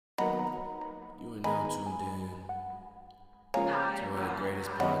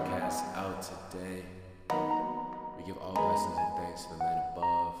We give all blessings and thanks to the man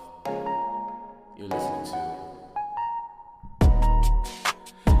above. You're listening to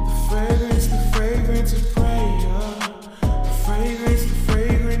the fragrance of prayer. The fragrance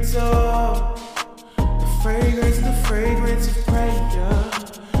of the fragrance of prayer.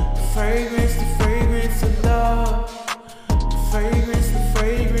 The fragrance of love. The fragrance of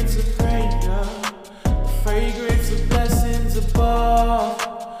prayer. The fragrance of blessings above.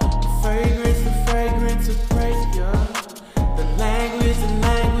 The fragrance of prayer. The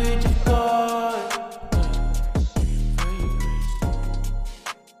language of God.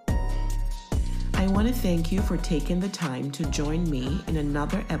 I want to thank you for taking the time to join me in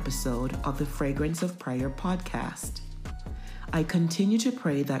another episode of the Fragrance of Prayer podcast. I continue to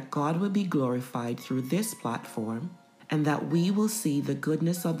pray that God will be glorified through this platform and that we will see the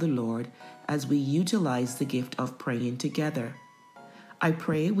goodness of the Lord as we utilize the gift of praying together. I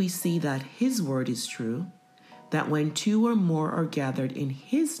pray we see that His word is true, that when two or more are gathered in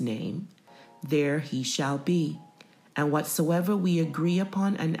His name, there He shall be. And whatsoever we agree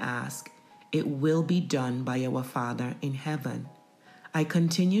upon and ask, it will be done by our Father in heaven. I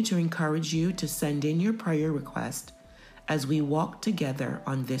continue to encourage you to send in your prayer request as we walk together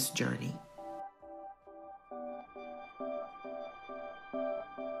on this journey.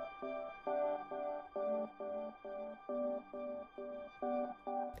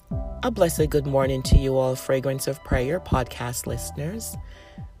 A blessed good morning to you all, Fragrance of Prayer podcast listeners.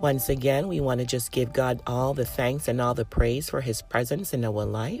 Once again, we want to just give God all the thanks and all the praise for His presence in our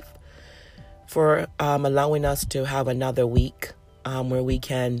life, for allowing us to have another week where we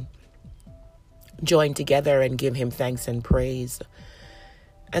can join together and give Him thanks and praise.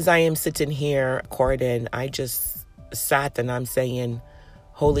 As I am sitting here recording, I just sat and I'm saying,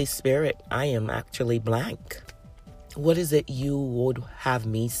 Holy Spirit, I am actually blank. What is it you would have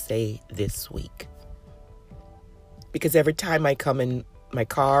me say this week? Because every time I come in my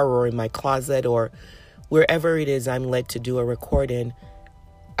car or in my closet or wherever it is I'm led to do a recording,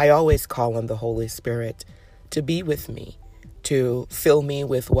 I always call on the Holy Spirit to be with me, to fill me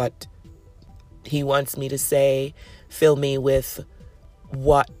with what He wants me to say, fill me with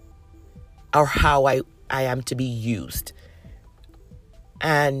what or how I am to be used.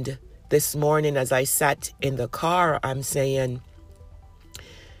 And this morning, as I sat in the car, I'm saying,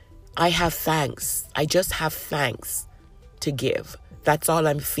 I have thanks. I just have thanks to give. That's all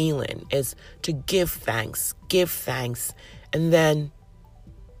I'm feeling, is to give thanks. And then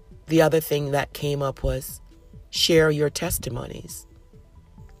the other thing that came up was share your testimonies.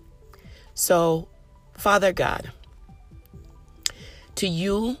 So, Father God, to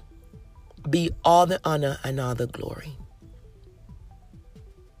you be all the honor and all the glory.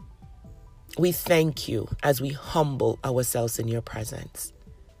 We thank you as we humble ourselves in your presence.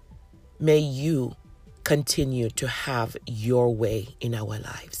 May you continue to have your way in our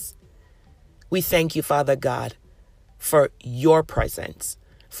lives. We thank you, Father God, for your presence,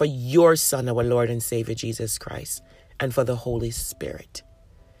 for your Son, our Lord and Savior, Jesus Christ, and for the Holy Spirit.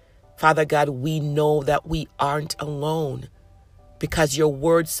 Father God, we know that we aren't alone because your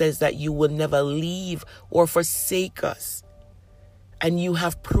word says that you will never leave or forsake us. And you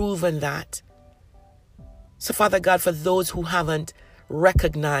have proven that. So, Father God, for those who haven't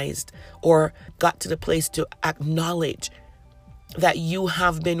recognized or got to the place to acknowledge that you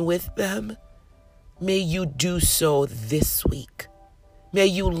have been with them, may you do so this week. May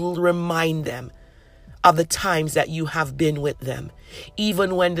you remind them of the times that you have been with them,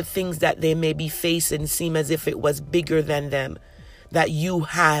 even when the things that they may be facing seem as if it was bigger than them, that you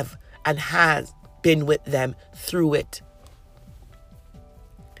have and has been with them through it.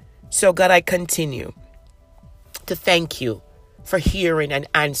 So God, I continue to thank you for hearing and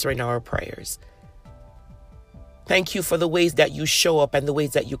answering our prayers. Thank you for the ways that you show up and the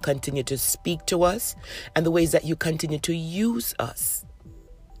ways that you continue to speak to us and the ways that you continue to use us.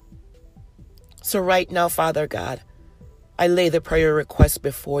 So right now, Father God, I lay the prayer request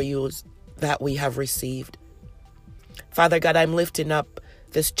before you that we have received. Father God, I'm lifting up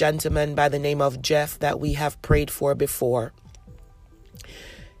this gentleman by the name of Jeff that we have prayed for before.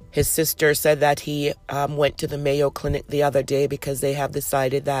 His sister said that he went to the Mayo Clinic the other day because they have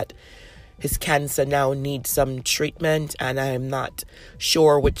decided that his cancer now needs some treatment, and I'm not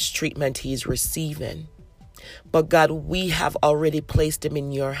sure which treatment he's receiving. But God, we have already placed him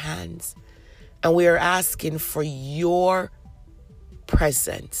in your hands, and we are asking for your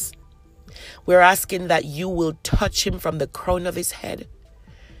presence. We're asking that you will touch him from the crown of his head,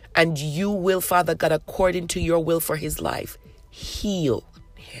 and you will, Father God, according to your will for his life, heal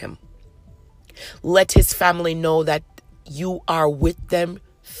him. Let his family know that you are with them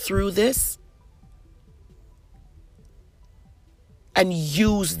through this. and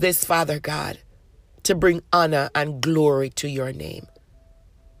use this, Father God, to bring honor and glory to your name.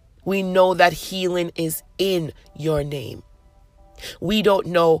 We know that healing is in your name. We don't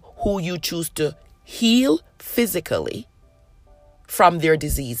know who you choose to heal physically from their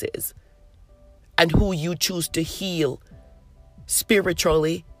diseases and who you choose to heal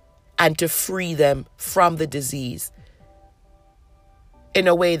spiritually and to free them from the disease in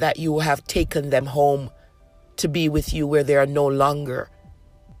a way that you have taken them home to be with you where they are no longer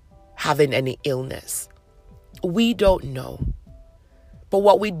having any illness. We don't know. But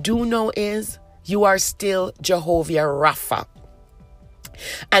what we do know is you are still Jehovah Rapha.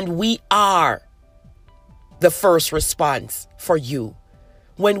 And we are the first response for you.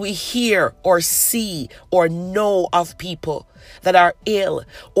 When we hear or see or know of people that are ill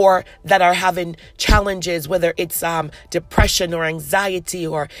or that are having challenges, whether it's depression or anxiety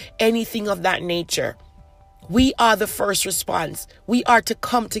or anything of that nature, we are the first response. We are to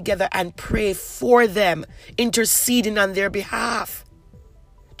come together and pray for them, interceding on their behalf,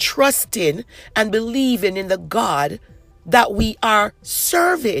 trusting and believing in the God that we are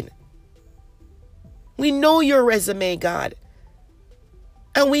serving. We know your resume, God.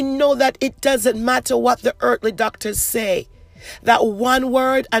 And we know that it doesn't matter what the earthly doctors say, that one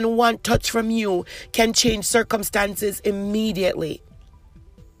word and one touch from you can change circumstances immediately.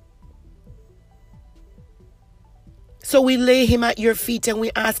 So we lay him at your feet and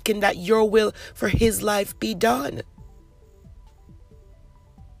we ask him that your will for his life be done.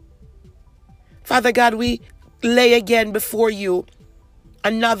 Father God, we lay again before you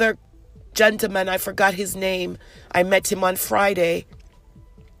another gentleman, I forgot his name. I met him on Friday,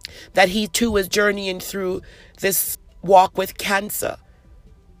 that he too is journeying through this walk with cancer.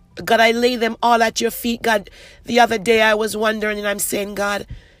 God, I lay them all at your feet. God, the other day I was wondering and I'm saying, God,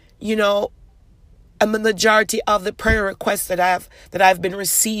 you know, and the majority of the prayer requests that I've been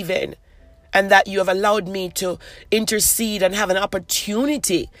receiving and that you have allowed me to intercede and have an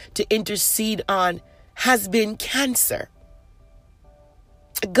opportunity to intercede on has been cancer.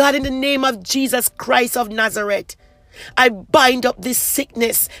 God, in the name of Jesus Christ of Nazareth, I bind up this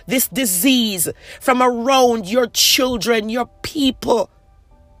sickness, this disease from around your children, your people.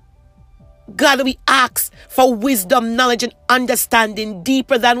 God, we ask for wisdom, knowledge, and understanding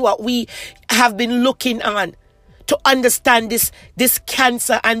deeper than what we have been looking on to understand this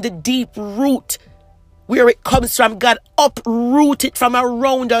cancer and the deep root where it comes from. God, uproot it from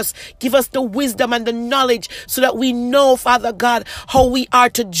around us. Give us the wisdom and the knowledge so that we know, Father God, how we are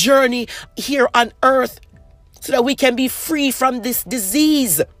to journey here on earth so that we can be free from this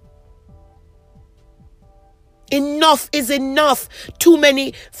disease. Enough is enough. Too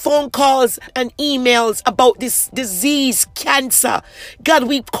many phone calls and emails about this disease, cancer. God,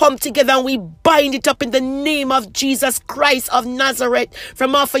 we come together and we bind it up in the name of Jesus Christ of Nazareth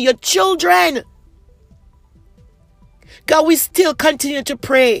from off of your children. God, we still continue to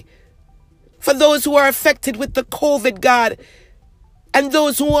pray for those who are affected with the COVID, God, and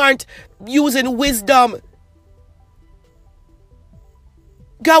those who aren't using wisdom.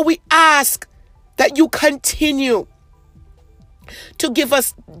 God, we ask that you continue to give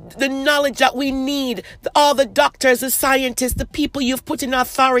us the knowledge that we need, all the doctors, the scientists, the people you've put in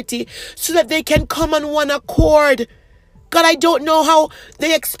authority, so that they can come on one accord. God, I don't know how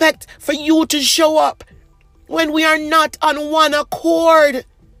they expect for you to show up when we are not on one accord.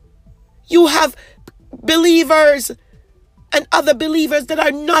 You have believers and other believers that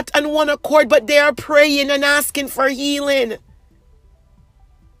are not on one accord, but they are praying and asking for healing.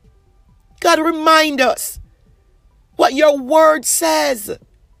 God, remind us what your word says.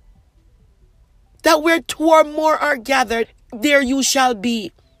 That where two or more are gathered, there you shall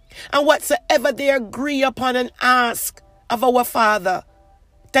be. And whatsoever they agree upon and ask of our Father,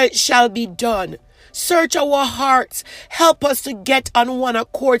 that it shall be done. Search our hearts. Help us to get on one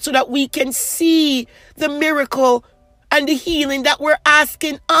accord so that we can see the miracle and the healing that we're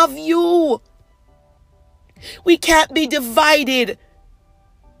asking of you. We can't be divided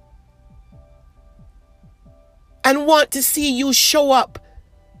and want to see you show up.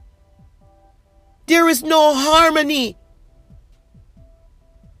 There is no harmony,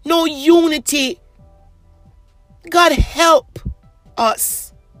 no unity. God, help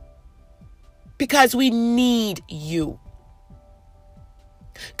us because we need you.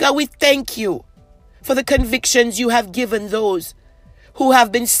 God, we thank you for the convictions you have given those who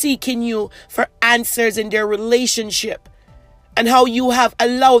have been seeking you for answers in their relationship and how you have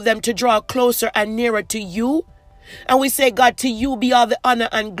allowed them to draw closer and nearer to you. And we say, God, to you be all the honor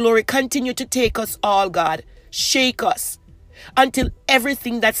and glory. Continue to take us all, God. Shake us until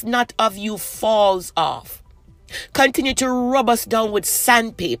everything that's not of you falls off. Continue to rub us down with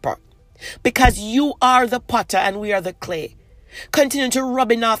sandpaper, because you are the potter and we are the clay. Continue to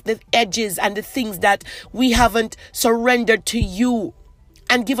rubbing off the edges and the things that we haven't surrendered to you,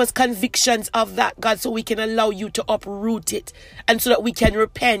 and give us convictions of that, God, so we can allow you to uproot it, and so that we can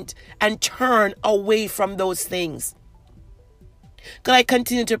repent and turn away from those things. God, I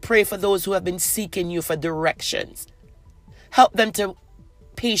continue to pray for those who have been seeking you for directions. Help them to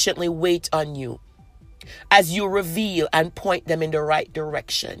patiently wait on you as you reveal and point them in the right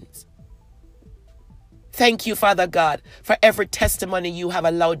directions. Thank you, Father God, for every testimony you have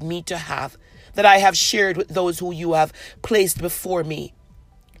allowed me to have, that I have shared with those who you have placed before me.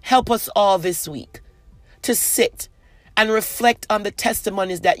 Help us all this week to sit and reflect on the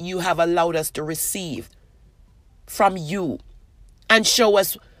testimonies that you have allowed us to receive from you, and show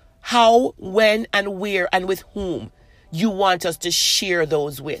us how, when, and where, and with whom you want us to share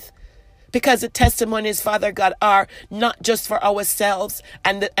those with. Because the testimonies, Father God, are not just for ourselves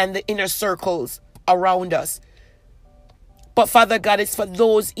and the inner circles around us, but Father God, it's for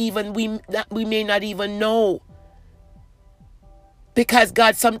those even that we may not even know. Because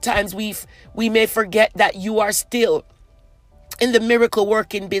God, sometimes we may forget that you are still in the miracle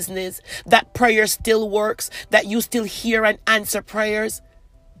working business, that prayer still works, that you still hear and answer prayers.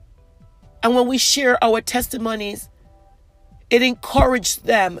 And when we share our testimonies, it encourages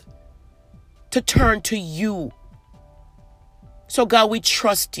them to turn to you. So God, we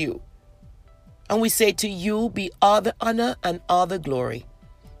trust you. And we say to you be all the honor and all the glory.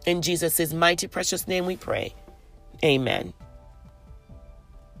 In Jesus' mighty precious name we pray. Amen.